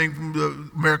 That's her thing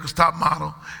from America's Top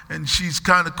Model. And she's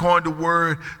kind of coined a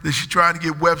word that she's trying to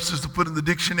get Webster's to put in the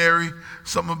dictionary,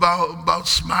 something about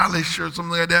smilish or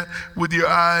something like that, with your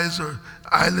eyes or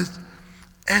eyelids.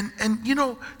 And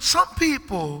some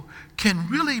people can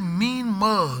really mean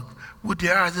mug with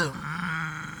their eyes.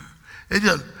 They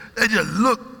just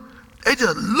look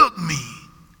mean.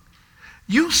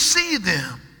 You see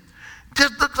them,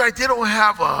 just looks like they don't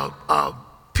have a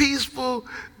peaceful,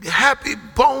 happy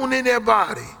bone in their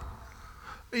body.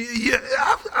 Yeah,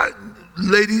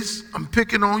 ladies, I'm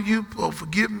picking on you, oh,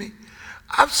 forgive me.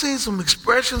 I've seen some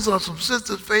expressions on some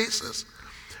sisters' faces.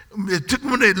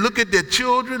 When they look at their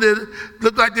children, they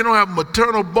look like they don't have a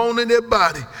maternal bone in their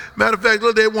body. Matter of fact,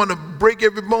 look, they want to break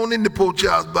every bone in the poor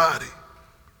child's body.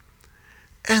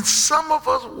 And some of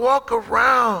us walk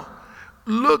around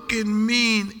looking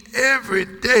mean every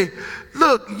day.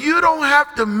 Look, you don't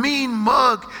have to mean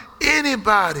mug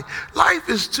anybody. Life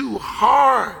is too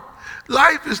hard.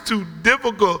 Life is too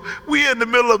difficult. We're in the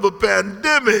middle of a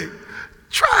pandemic.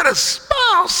 Try to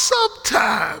smile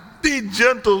sometime. Be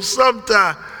gentle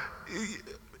sometime.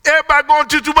 Everybody going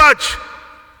through too much.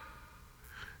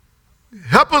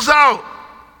 Help us out.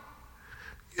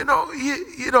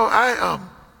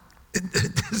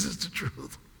 This is the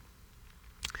truth.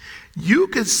 You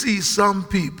can see some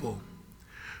people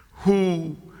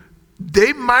who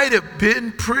they might have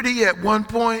been pretty at one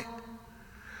point,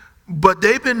 but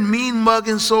they've been mean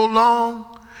mugging so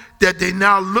long that they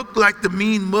now look like the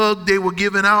mean mug they were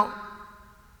giving out.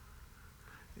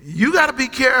 You got to be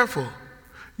careful.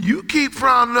 You keep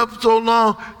frowning up so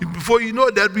long, before you know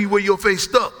it, that'd be where your face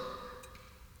stuck.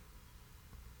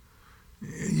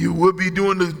 You would be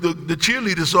doing the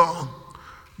cheerleader song.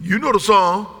 You know the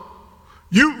song.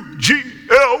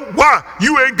 U-G-L-Y.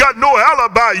 You ain't got no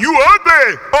alibi. You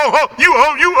ugly. You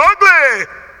ugly.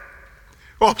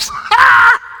 Oh, I'm sorry.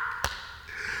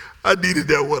 I needed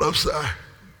that one. I'm sorry.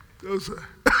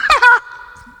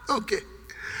 Okay.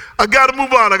 I got to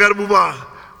move on.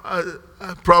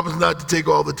 I promise not to take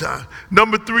all the time.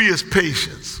 Number 3 is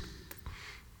patience.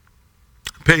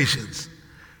 Patience.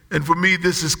 And for me,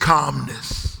 this is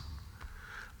calmness.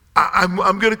 I'm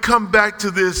going to come back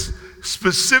to this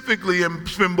specifically and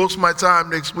spend most of my time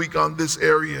next week on this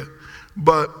area.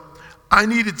 But I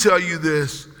need to tell you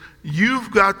this. You've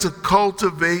got to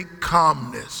cultivate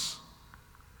calmness.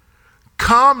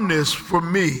 Calmness for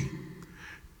me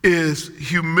is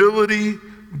humility,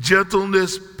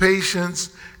 gentleness,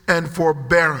 patience, and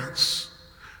forbearance,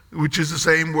 which is the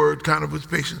same word kind of with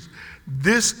patience.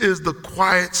 This is the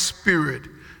quiet spirit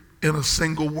in a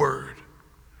single word.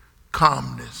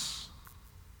 Calmness.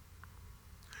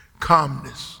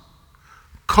 Calmness.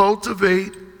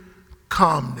 Cultivate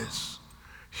calmness,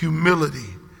 humility,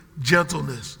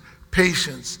 gentleness,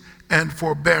 patience, and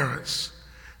forbearance.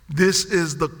 This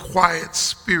is the quiet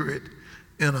spirit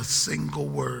in a single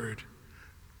word.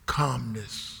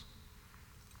 Calmness.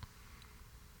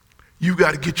 You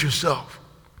got to get yourself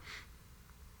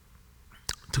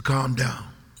to calm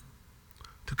down.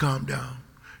 To calm down.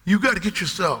 You got to get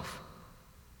yourself.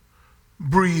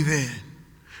 Breathe in.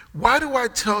 Why do I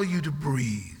tell you to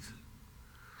breathe?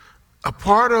 A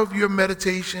part of your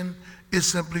meditation is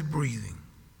simply breathing.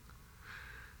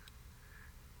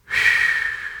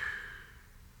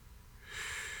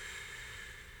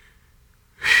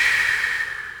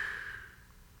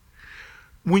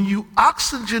 When you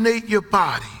oxygenate your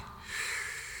body,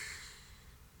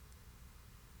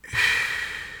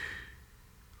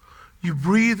 You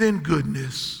breathe in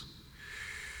goodness.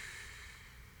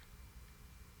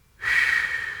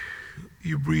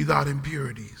 You breathe out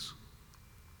impurities.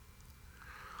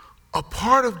 A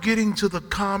part of getting to the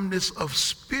calmness of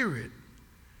spirit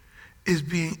is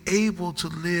being able to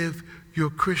live your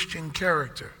Christian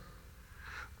character,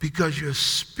 because your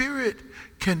spirit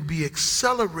can be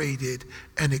accelerated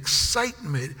and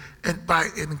excited,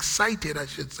 I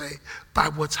should say, by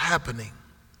what's happening.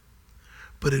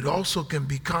 But it also can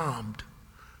be calmed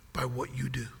by what you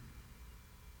do.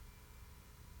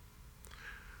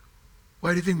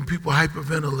 Why do you think people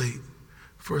hyperventilate?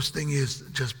 First thing is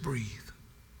just breathe.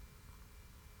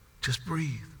 Just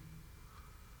breathe.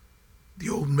 The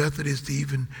old method is to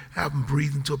even have them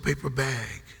breathe into a paper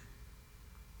bag.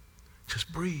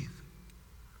 Just breathe.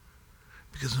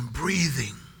 Because in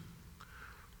breathing,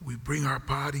 we bring our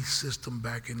body system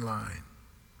back in line.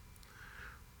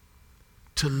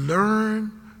 To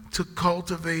learn to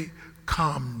cultivate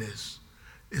calmness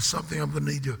is something I'm going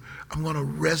to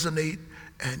resonate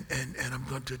and I'm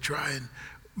going to try and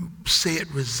say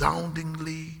it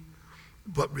resoundingly,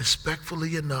 but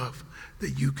respectfully enough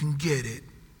that you can get it.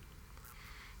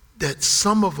 That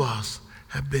some of us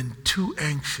have been too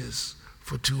anxious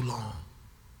for too long.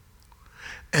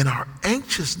 And our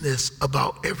anxiousness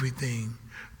about everything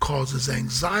causes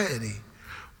anxiety.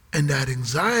 And that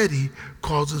anxiety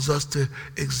causes us to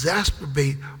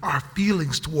exacerbate our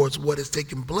feelings towards what is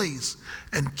taking place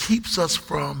and keeps us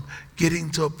from getting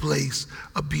to a place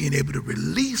of being able to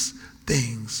release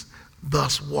things,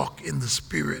 thus walk in the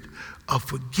spirit of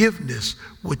forgiveness,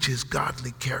 which is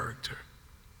godly character.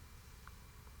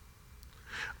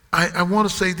 I want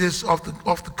to say this off the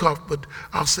cuff, but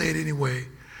I'll say it anyway.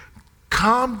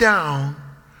 Calm down,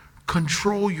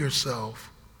 control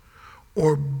yourself,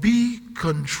 or be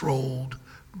controlled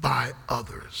by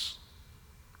others.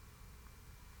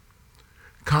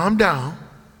 Calm down,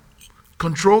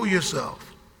 control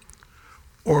yourself,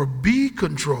 or be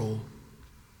controlled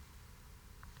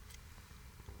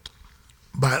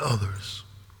by others.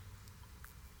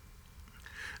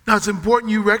 Now, it's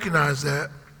important you recognize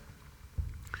that.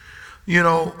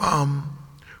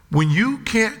 When you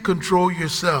can't control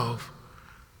yourself,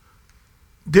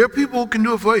 there are people who can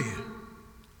do it for you.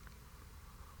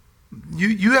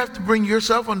 You have to bring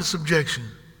yourself under subjection.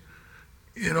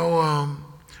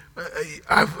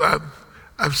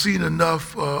 I've seen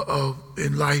enough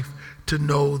in life to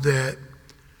know that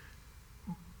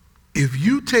if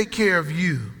you take care of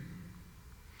you,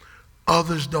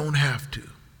 others don't have to.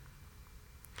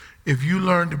 If you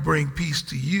learn to bring peace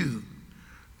to you,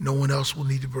 no one else will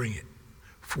need to bring it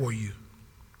for you.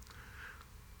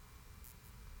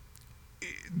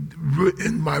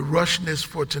 In my rushness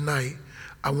for tonight,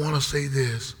 I want to say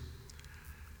this.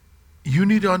 You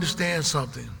need to understand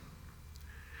something.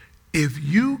 If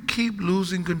you keep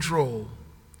losing control,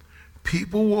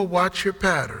 people will watch your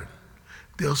pattern.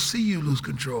 They'll see you lose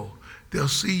control. They'll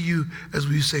see you, as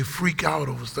we say, freak out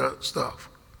over stuff.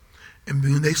 And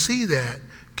when they see that,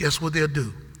 guess what they'll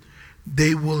do?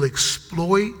 They will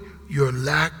exploit your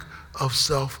lack of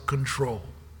self-control.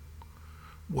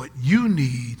 What you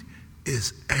need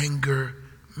is anger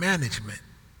management.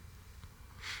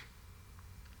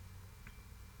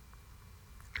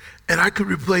 And I could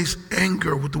replace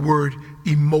anger with the word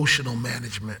emotional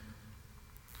management.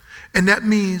 And that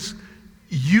means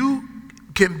you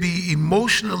can be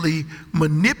emotionally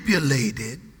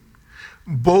manipulated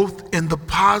both in the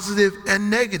positive and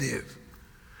negative.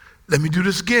 Let me do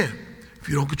this again. If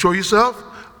you don't control yourself,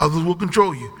 others will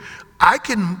control you. I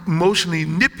can emotionally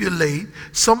manipulate,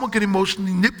 someone can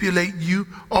emotionally manipulate you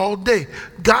all day.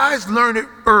 Guys learn it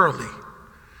early.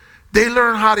 They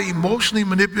learn how to emotionally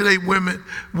manipulate women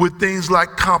with things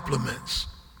like compliments,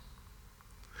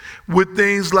 with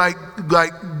things like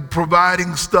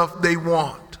providing stuff they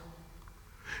want.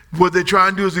 What they try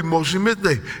and do is emotionally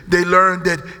manipulate. They learn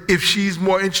that if she's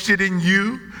more interested in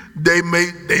you, they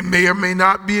may or may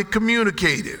not be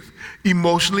communicative,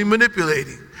 emotionally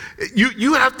manipulating.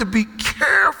 You have to be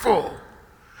careful,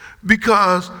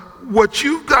 because what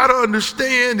you've got to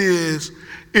understand is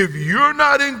if you're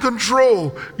not in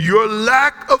control, your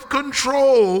lack of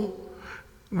control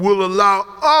will allow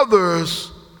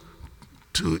others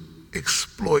to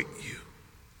exploit you.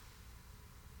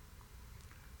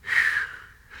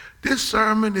 This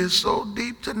sermon is so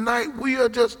deep tonight. We are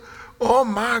just, oh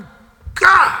my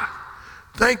God.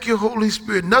 Thank you, Holy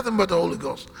Spirit. Nothing but the Holy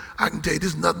Ghost. I can tell you,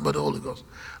 this is nothing but the Holy Ghost.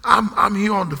 I'm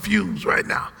here on the fumes right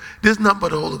now. This is nothing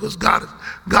but the Holy Ghost.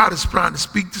 God is trying to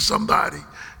speak to somebody.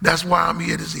 That's why I'm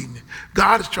here this evening.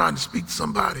 God is trying to speak to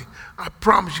somebody. I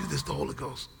promise you this, the Holy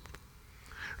Ghost.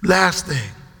 Last thing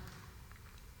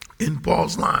in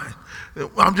Paul's line.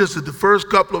 I'm just at the first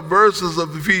couple of verses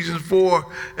of Ephesians 4,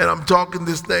 and I'm talking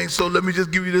this thing. So let me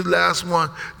just give you the last one.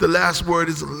 The last word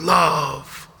is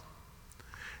love.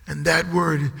 And that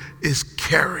word is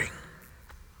caring.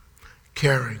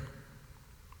 Caring.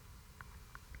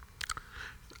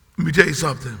 Let me tell you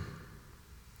something.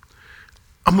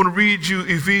 I'm going to read you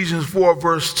Ephesians 4,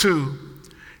 verse 2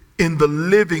 in the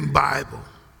Living Bible.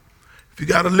 If you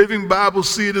got a Living Bible,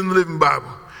 see it in the Living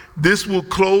Bible. This will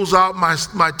close out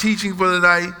my teaching for the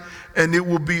night, and it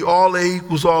will be all A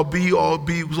equals all B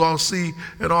equals all C,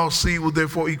 and all C will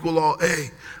therefore equal all A.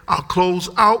 I'll close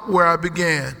out where I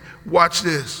began. Watch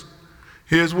this.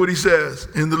 Here's what he says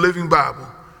in the Living Bible.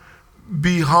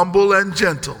 Be humble and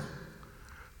gentle.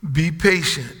 Be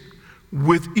patient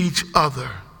with each other,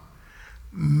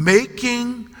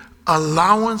 making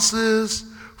allowances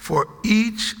for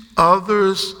each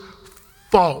other's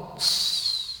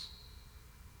faults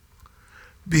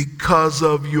because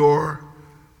of your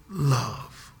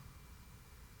love.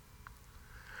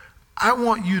 I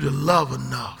want you to love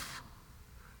enough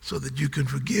so that you can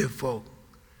forgive folk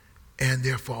and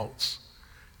their faults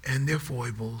and their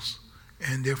foibles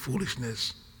and their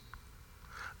foolishness.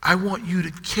 I want you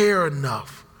to care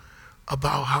enough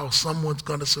about how someone's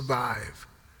going to survive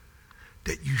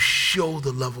that you show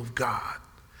the love of God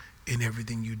in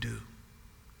everything you do.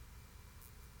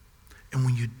 And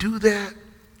when you do that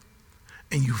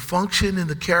and you function in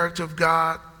the character of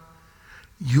God,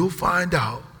 you'll find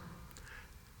out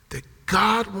that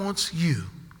God wants you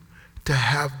to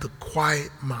have the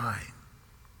quiet mind.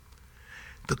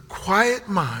 The quiet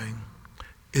mind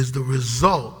is the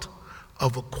result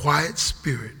of a quiet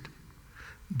spirit.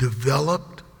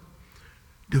 Develop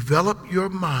your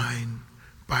mind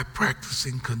by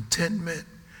practicing contentment,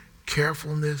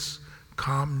 carefulness,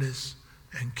 calmness,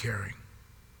 and caring.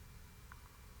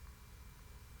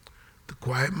 The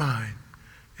quiet mind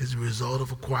is the result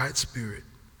of a quiet spirit.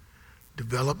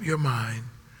 Develop your mind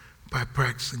by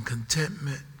practicing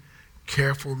contentment,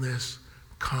 carefulness,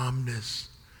 calmness,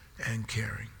 and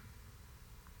caring.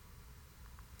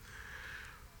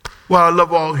 Well, I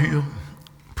love all of you.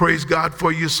 Praise God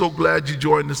for you. So glad you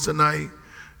joined us tonight.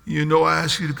 You know, I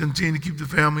ask you to continue to keep the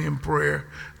family in prayer.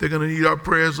 They're going to need our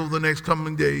prayers over the next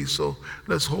coming days, so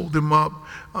let's hold them up.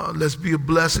 Let's be a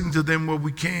blessing to them where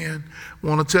we can. I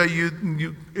want to tell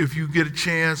you, if you get a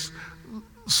chance,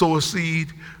 sow a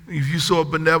seed. If you sow a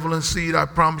benevolent seed, I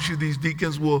promise you these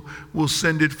deacons will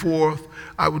send it forth.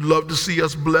 I would love to see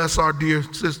us bless our dear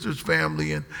sister's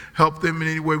family and help them in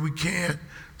any way we can.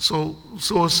 So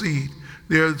sow a seed.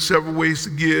 There are several ways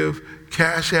to give.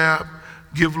 Cash App,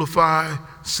 Givelify,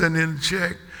 send in a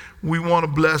check. We want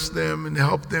to bless them and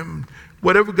help them.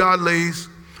 Whatever God lays,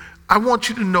 I want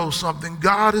you to know something.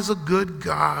 God is a good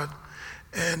God,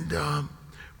 and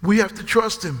we have to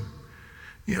trust him.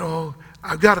 You know,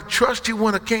 I've got to trust you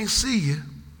when I can't see you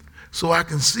so I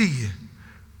can see you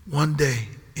one day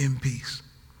in peace.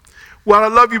 Well, I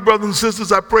love you, brothers and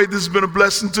sisters. I pray this has been a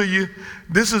blessing to you.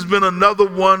 This has been another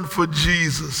one for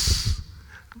Jesus.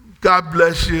 God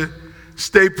bless you.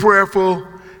 Stay prayerful.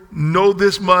 Know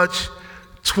this much.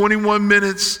 21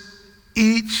 minutes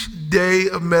each day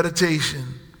of meditation.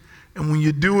 And when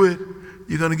you do it,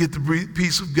 you're going to get the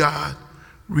peace of God.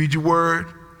 Read your word,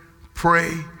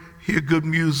 pray, hear good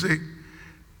music,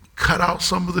 cut out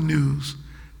some of the news,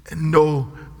 and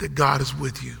know that God is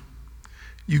with you.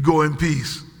 You go in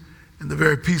peace, and the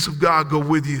very peace of God go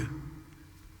with you.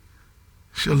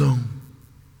 Shalom.